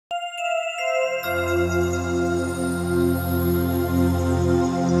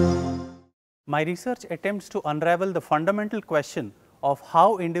My research attempts to unravel the fundamental question of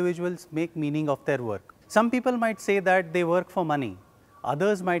how individuals make meaning of their work. Some people might say that they work for money.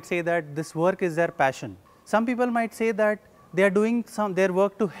 Others might say that this work is their passion. Some people might say that they are doing their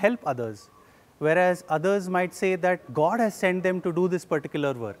work to help others, whereas others might say that God has sent them to do this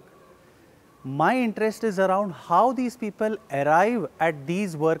particular work. My interest is around how these people arrive at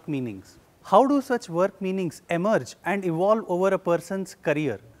these work meanings. How do such work meanings emerge and evolve over a person's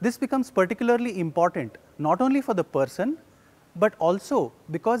career? This becomes particularly important not only for the person, but also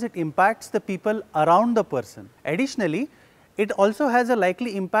because it impacts the people around the person. Additionally, it also has a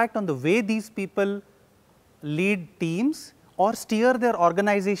likely impact on the way these people lead teams or steer their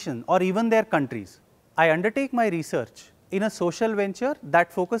organization or even their countries. I undertake my research in a social venture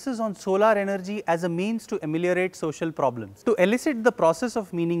that focuses on solar energy as a means to ameliorate social problems. To elicit the process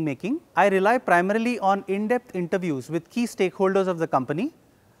of meaning making, I rely primarily on in-depth interviews with key stakeholders of the company,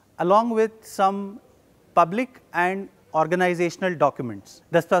 along with some public and organizational documents.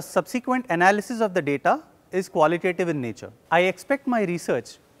 The subsequent analysis of the data is qualitative in nature. I expect my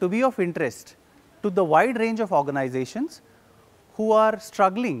research to be of interest to the wide range of organizations who are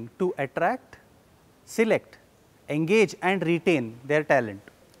struggling to attract, select, engage and retain their talent.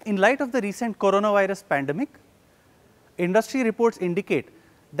 In light of the recent coronavirus pandemic, industry reports indicate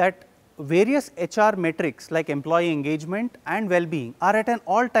that various HR metrics like employee engagement and well-being are at an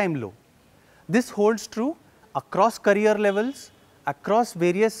all-time low. This holds true across career levels, across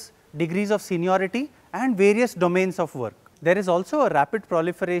various degrees of seniority and various domains of work. There is also a rapid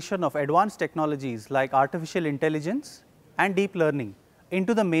proliferation of advanced technologies like artificial intelligence and deep learning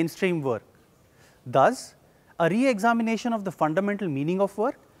into the mainstream work. Thus, a re-examination of the fundamental meaning of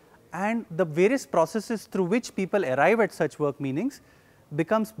work and the various processes through which people arrive at such work meanings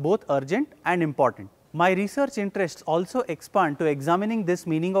becomes both urgent and important. My research interests also expand to examining this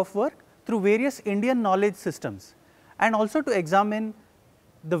meaning of work through various Indian knowledge systems and also to examine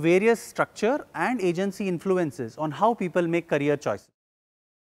the various structure and agency influences on how people make career choices.